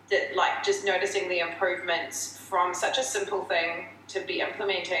 that, like, just noticing the improvements from such a simple thing to be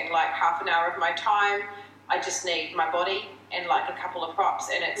implementing, like, half an hour of my time. I just need my body and, like, a couple of props,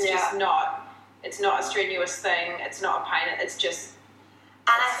 and it's just not, it's not a strenuous thing, it's not a pain, it's just, and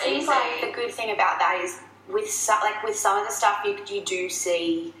I think, like, the good thing about that is with some of the stuff you do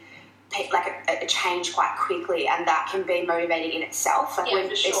see like a change quite quickly, and that can be motivating in itself. Like when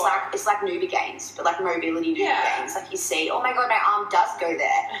it's like newbie gains, but like mobility newbie gains. Like you see, oh my god, my arm does go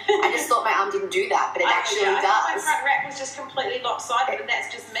there. I just thought my arm didn't do that, but it actually does. My front rack was just completely lopsided, and that's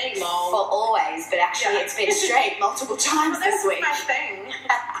just me, lol. For always, but actually it's been straight multiple times this week. That's my thing.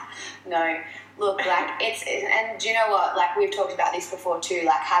 No. Look, like, and do you know what, like, we've talked about this before too,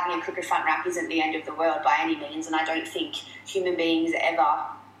 like, having a crooked front rack isn't the end of the world by any means, and I don't think human beings are ever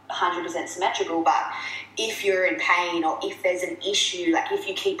 100% symmetrical, but if you're in pain or if there's an issue, like if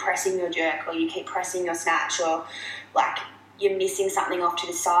you keep pressing your jerk or you keep pressing your snatch or, like, you're missing something off to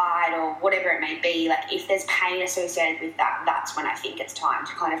the side or whatever it may be, like, if there's pain associated with that, that's when I think it's time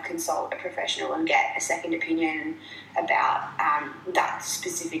to kind of consult a professional and get a second opinion about that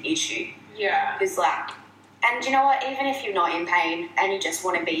specific issue. Yeah. Because, like, and you know what, even if you're not in pain and you just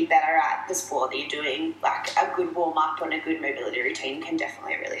want to be better at the sport that you're doing, like, a good warm-up and a good mobility routine can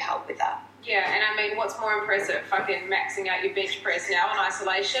definitely really help with that. Yeah, and I mean, what's more impressive, fucking maxing out your bench press now in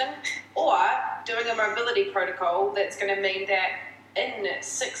isolation, or doing a mobility protocol that's going to mean that in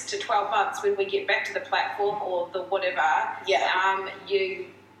 6 to 12 months when we get back to the platform or the whatever, you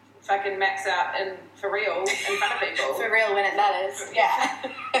fucking max out and for real in front of people. For real when it matters. Yeah.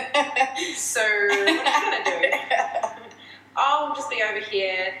 So what are you going to do? I'll just be over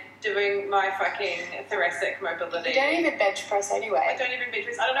here doing my fucking thoracic mobility. You don't even bench press anyway. I don't even bench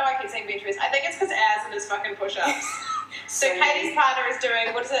press. I don't know why I keep saying bench press. I think it's because Az and his fucking push-ups. So Katie's partner is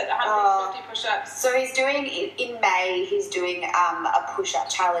doing, what is it, 150 push-ups? So he's doing, in May, he's doing a push-up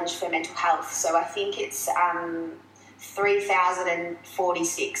challenge for mental health. So I think it's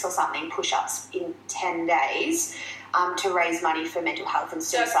 3,046 or something push-ups in 10 days to raise money for mental health and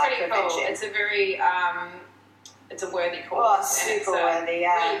suicide prevention. Cool. It's a very... it's a worthy cause. Oh, super worthy,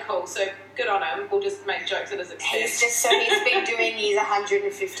 yeah. Really cool. So good on him. We'll just make jokes at his expense. He's been doing his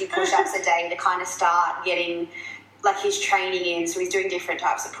 150 push-ups a day to kind of start getting, like, his training in. So he's doing different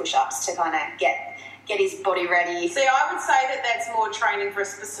types of push-ups to kind of get his body ready. See, I would say that that's more training for a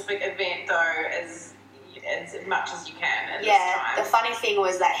specific event, though, as much as you can at this time. The funny thing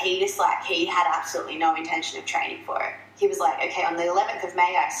was that he had absolutely no intention of training for it. He was like, okay, on the 11th of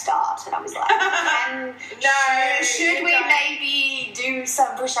May I start. And I was like, should we maybe do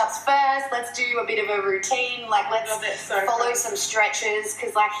some push-ups first? Let's do a bit of a routine. Like, let's follow some stretches.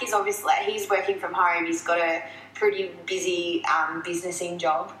 Because, like, he's obviously, he's working from home. He's got a pretty busy businessing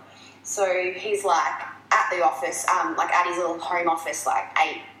job. So he's, like, at the office, like, at his little home office, like,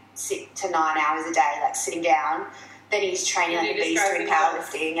 8 to 9 hours a day, like, sitting down. Then he's training like a beast doing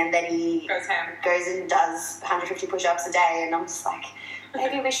powerlifting, and then he goes and does 150 push-ups a day, and I'm just like,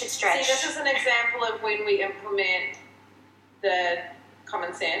 maybe we should stretch. See, this is an example of when we implement the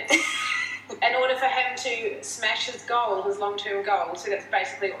common sense in order for him to smash his goal, his long-term goal. So that's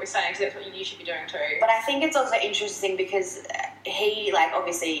basically what we're saying, so that's what you should be doing too. But I think it's also interesting because he, like,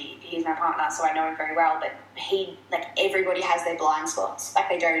 obviously he's my partner, so I know him very well, but he, like, everybody has their blind spots. Like,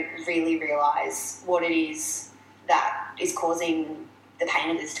 they don't really realise what it is that is causing the pain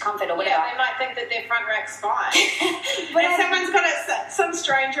or the discomfort or whatever. Yeah, they might think that their front rack's fine. But if someone's got some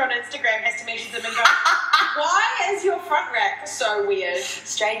stranger on Instagram has to measure them and go, why is your front rack so weird?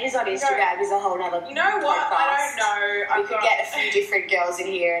 Strangers on Instagram is a whole nother You know what? podcast. I don't know. We could get a few different girls in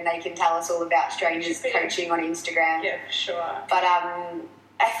here and they can tell us all about strangers coaching on Instagram. Yeah, for sure. But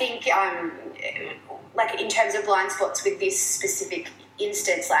I think, like, in terms of blind spots with this specific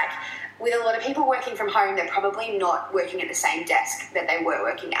instance, like, with a lot of people working from home, they're probably not working at the same desk that they were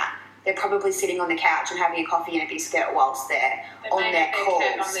working at. They're probably sitting on the couch and having a coffee and a biscuit whilst they're on their calls.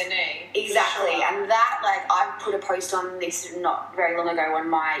 On their knee. Exactly. Sure. And that, like, I put a post on this not very long ago on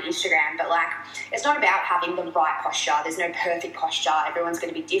my Instagram, but, like, it's not about having the right posture. There's no perfect posture. Everyone's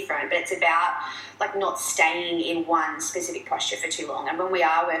going to be different, but it's about, like, not staying in one specific posture for too long. And when we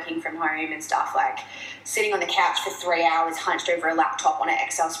are working from home and stuff, like, sitting on the couch for 3 hours hunched over a laptop on an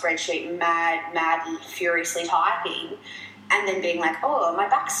Excel spreadsheet, mad, furiously typing, and then being like, oh, my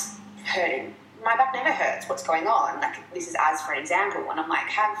back's hurting. My back never hurts. What's going on? Like, this is as for an example. And I'm like,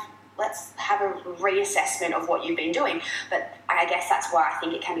 let's have a reassessment of what you've been doing. But I guess that's why I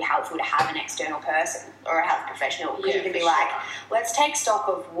think it can be helpful to have an external person or a health professional, because you can be like, let's take stock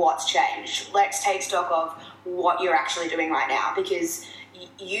of what's changed. Let's take stock of what you're actually doing right now, because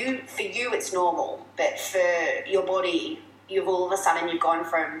for you it's normal, but for your body, you've all of a sudden you've gone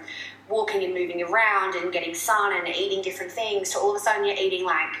from walking and moving around and getting sun and eating different things to all of a sudden you're eating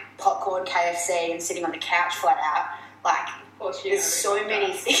like popcorn, KFC, and sitting on the couch flat out. Like, there's so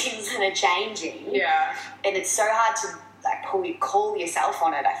many things that are changing. Yeah. And it's so hard to like call yourself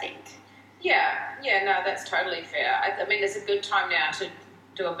on it, I think. Yeah, no, that's totally fair. I mean, there's a good time now to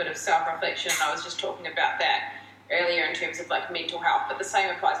do a bit of self-reflection. I was just talking about that earlier in terms of like mental health, but the same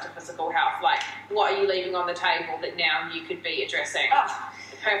applies to physical health. Like, what are you leaving on the table that now you could be addressing? Oh,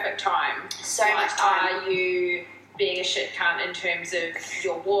 the perfect time. So much time. Are you being a shit cunt in terms of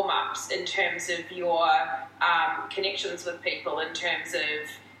your warm-ups, in terms of your connections with people, in terms of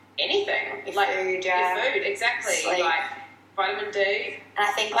anything? Your like food, your food, exactly. Sleep. Like vitamin D. And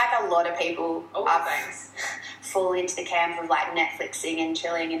I think like a lot of people All the things. fall into the camp of like Netflixing and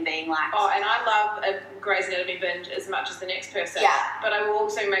chilling and being like... Oh, and I love a Grey's Anatomy binge as much as the next person. Yeah. But I will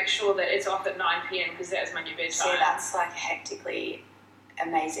also make sure that it's off at 9 p.m. because that's my new bedtime. See, that's like hectically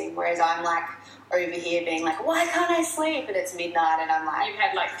amazing. Whereas I'm like over here being like, why can't I sleep? And it's midnight and I'm like... You've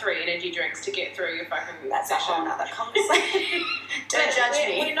had like 3 energy drinks to get through your fucking That's session. a whole nother conversation. Don't judge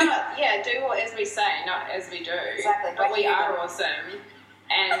me. We're not, do as we say, not as we do. Exactly. But we are awesome.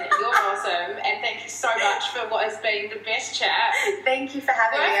 And you're awesome. And thank you so much for what has been the best chat. Thank you for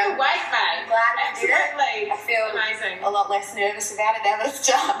having me. Worth the wait, mate. I'm glad we Absolutely. did it. I feel amazing. a lot less nervous about it now that it's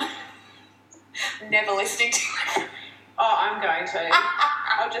done. Never listening to it. Oh, I'm going to.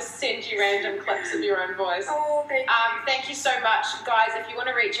 I'll just send you random clips of your own voice. Oh, thank you. Thank you so much. Guys, if you want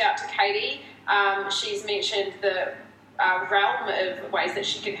to reach out to Katie, she's mentioned the realm of ways that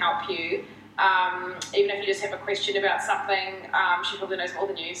she can help you. Even if you just have a question about something, she probably knows more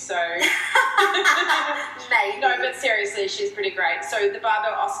than you, so... Maybe. No, but seriously, she's pretty great. So the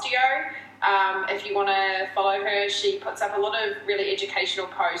Barbell Osteo, if you want to follow her, she puts up a lot of really educational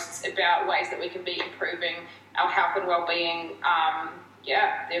posts about ways that we can be improving our health and well-being.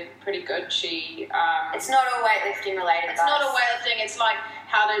 They're pretty good. It's not all weightlifting related, It's not all weightlifting. It's like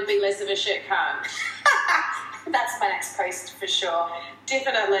how to be less of a shit cunt. That's my next post for sure.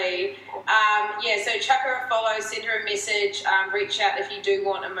 Definitely. So chuck her a follow, send her a message, reach out if you do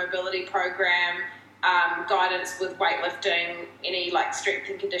want a mobility program, guidance with weightlifting, any like strength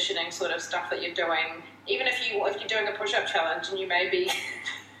and conditioning sort of stuff that you're doing. Even if you're doing a push-up challenge and you maybe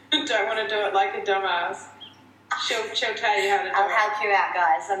don't want to do it like a dumbass, she'll tell you how to do it. I'll help you out,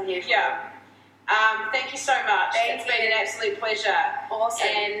 guys. I'm here for you. Thank you so much. Thank It's been an absolute pleasure. Awesome.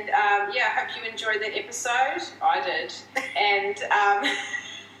 And I hope you enjoyed that episode. I did. And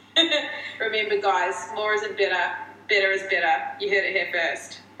remember, guys, more isn't better. Better is better. You heard it here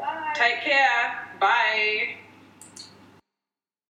first. Bye. Take care. Bye.